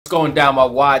going down, my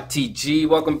YTG?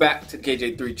 Welcome back to the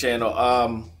KJ3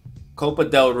 channel. Copa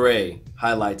del Rey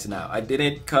highlights now. I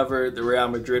didn't cover the Real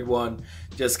Madrid one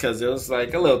just because it was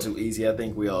like a little too easy. I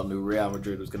think we all knew Real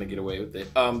Madrid was going to get away with it.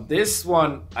 This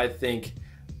one,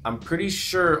 I'm pretty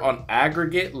sure on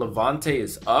aggregate, Levante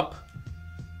is up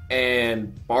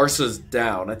and Barca's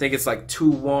down. I think it's like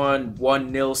 2-1,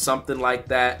 1-0, something like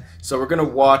that. So we're going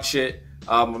to watch it.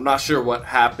 I'm not sure what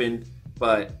happened,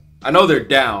 but I know they're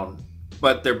down.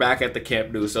 But they're back at the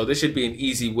Camp Nou, so this should be an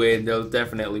easy win. They'll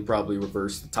definitely probably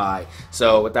reverse the tie.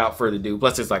 So without further ado,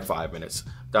 plus it's like 5 minutes.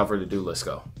 Without further ado, let's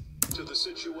go. To the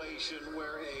situation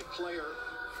where a player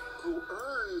who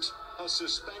earned a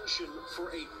suspension for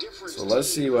a different So let's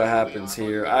see what happens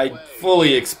here. I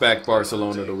fully expect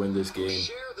Barcelona to win this game.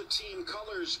 Share the team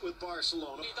colors with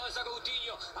Barcelona.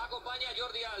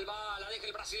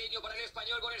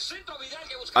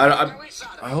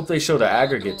 I hope they show the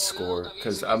aggregate score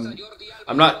because I'm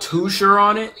not too sure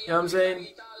on it. You know what I'm saying?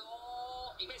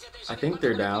 I think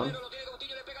they're down.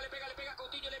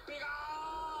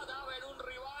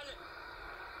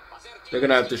 They're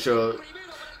gonna have to show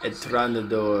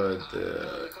Entrenador.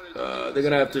 They're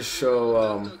gonna have to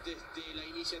show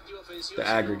the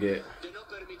aggregate.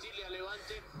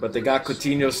 But they got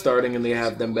Coutinho starting and they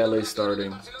have Dembele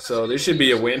starting. So this should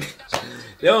be a win.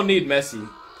 They don't need Messi.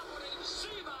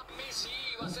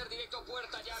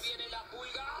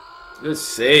 Good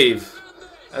save.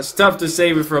 That's tough to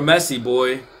save it from Messi,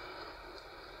 boy.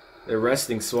 They're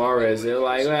resting Suarez. They're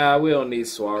like, we don't need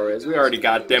Suarez. We already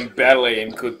got Dembele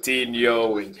and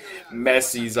Coutinho and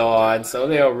Messi's on. So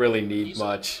they don't really need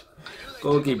much.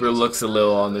 Goalkeeper looks a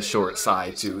little on the short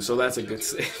side, too. So that's a good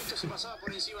save.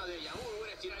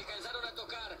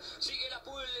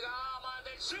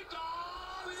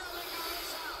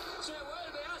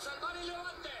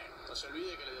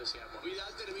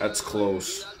 That's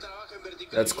close.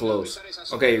 That's close.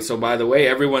 Okay, so by the way,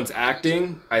 everyone's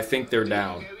acting. I think they're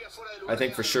down. I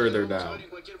think for sure they're down.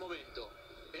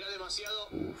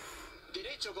 Oof.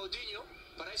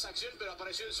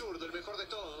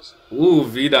 Ooh,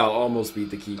 Vidal almost beat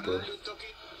the keeper.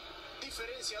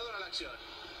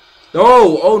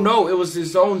 Oh no, it was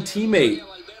his own teammate.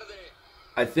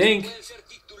 I think.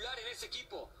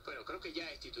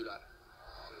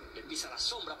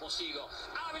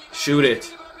 Shoot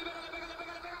it.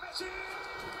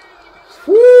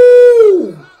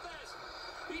 Woo!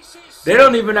 They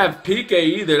don't even have Pique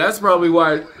either. That's probably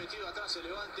why.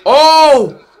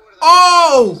 Oh!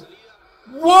 Oh!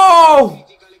 Whoa!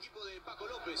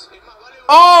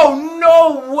 Oh,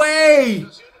 no way!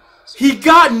 He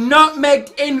got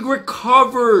nutmegged and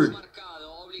recovered.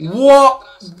 What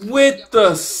with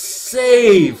the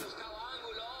save?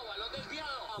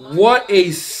 What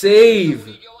a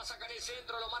save.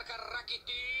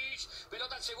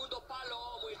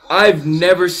 I've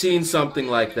never seen something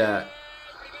like that.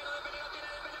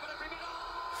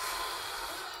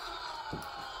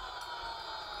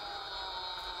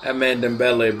 That man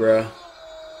Dembele, bro.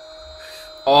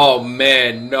 Oh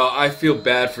man, no, I feel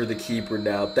bad for the keeper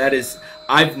now. That is,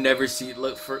 I've never seen.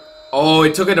 Look for. Oh,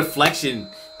 it took a deflection.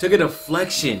 Took a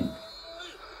deflection.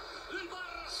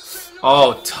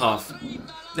 Oh, tough.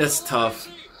 That's tough.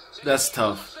 That's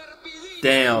tough.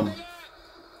 Damn.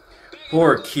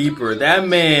 Poor keeper. That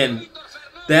man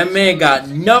got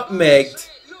nutmegged,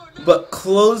 but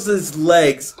closed his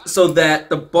legs so that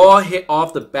the ball hit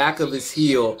off the back of his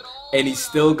heel, and he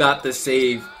still got the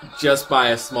save just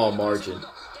by a small margin.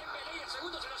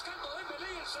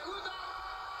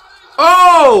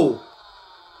 Oh!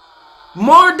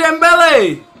 More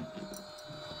Dembele!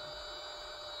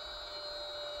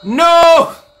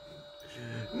 No!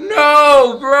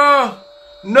 No, bro!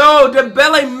 No,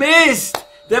 Dembele missed!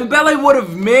 Dembele would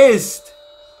have missed.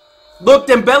 Look,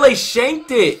 Dembele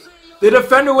shanked it. The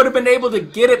defender would have been able to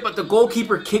get it, but the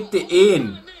goalkeeper kicked it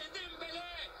in.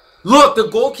 Look, the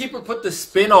goalkeeper put the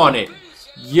spin on it.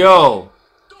 Yo.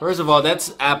 First of all,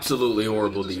 that's absolutely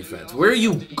horrible defense. Where are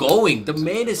you going? The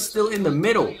man is still in the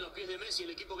middle.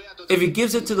 If he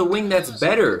gives it to the wing, that's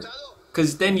better.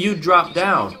 Because then you drop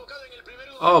down.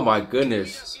 Oh my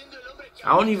goodness.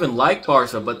 I don't even like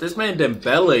Barca, but this man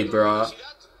Dembele, bro.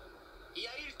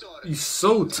 He's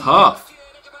so tough.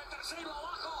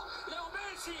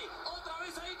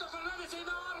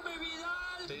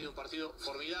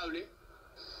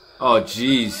 Oh,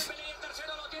 jeez.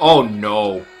 Oh,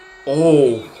 no.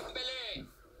 Oh.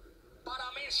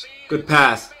 Good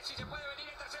pass.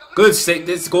 Good save.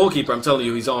 This goalkeeper, I'm telling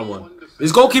you, he's on one.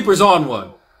 This goalkeeper's on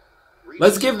one.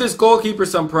 Let's give this goalkeeper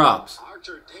some props.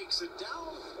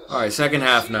 All right, second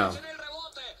half now.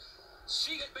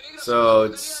 So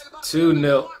it's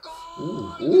 2-0.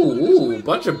 Ooh,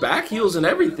 bunch of back heels and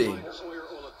everything.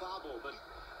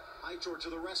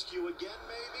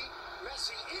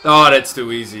 Oh, that's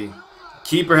too easy.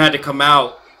 Keeper had to come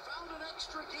out.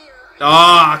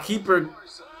 Ah, keeper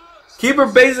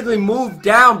basically moved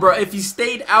down, bro. If he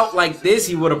stayed out like this,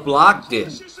 he would have blocked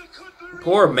it.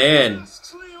 Poor man.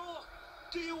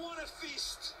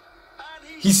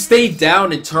 He stayed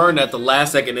down and turned at the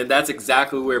last second, and that's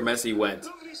exactly where Messi went.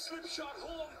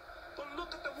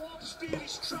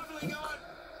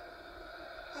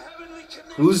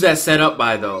 Who's that set up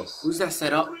by, though? Who's that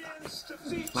set up?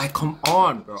 Like, come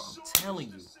on, bro. I'm telling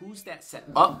you. Who's that set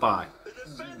up by?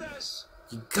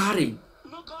 You gotta...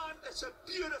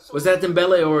 Was that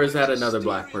Dembele or is that another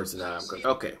black person that I'm going?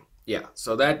 Okay, yeah.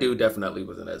 So that dude definitely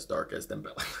wasn't as dark as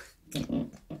Dembele.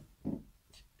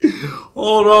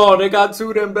 Hold on, they got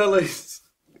two Dembeles.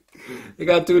 They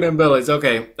got two Dembeles.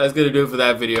 Okay, that's gonna do it for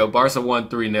that video. Barca won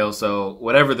 3-0. So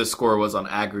whatever the score was on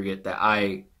aggregate that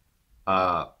I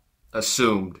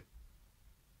assumed,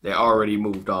 they already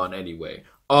moved on anyway.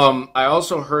 I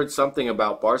also heard something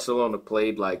about Barcelona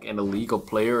played like an illegal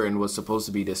player and was supposed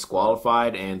to be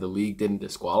disqualified, and the league didn't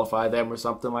disqualify them or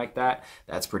something like that.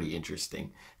 That's pretty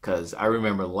interesting, because I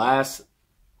remember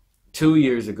 2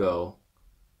 years ago,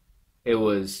 it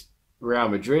was Real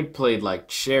Madrid played like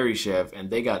Cheryshev and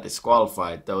they got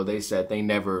disqualified, though they said they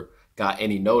never got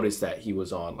any notice that he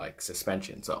was on like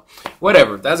suspension. So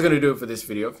whatever, that's going to do it for this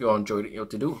video. If you all enjoyed it, you know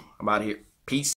what to do. I'm out of here. Peace.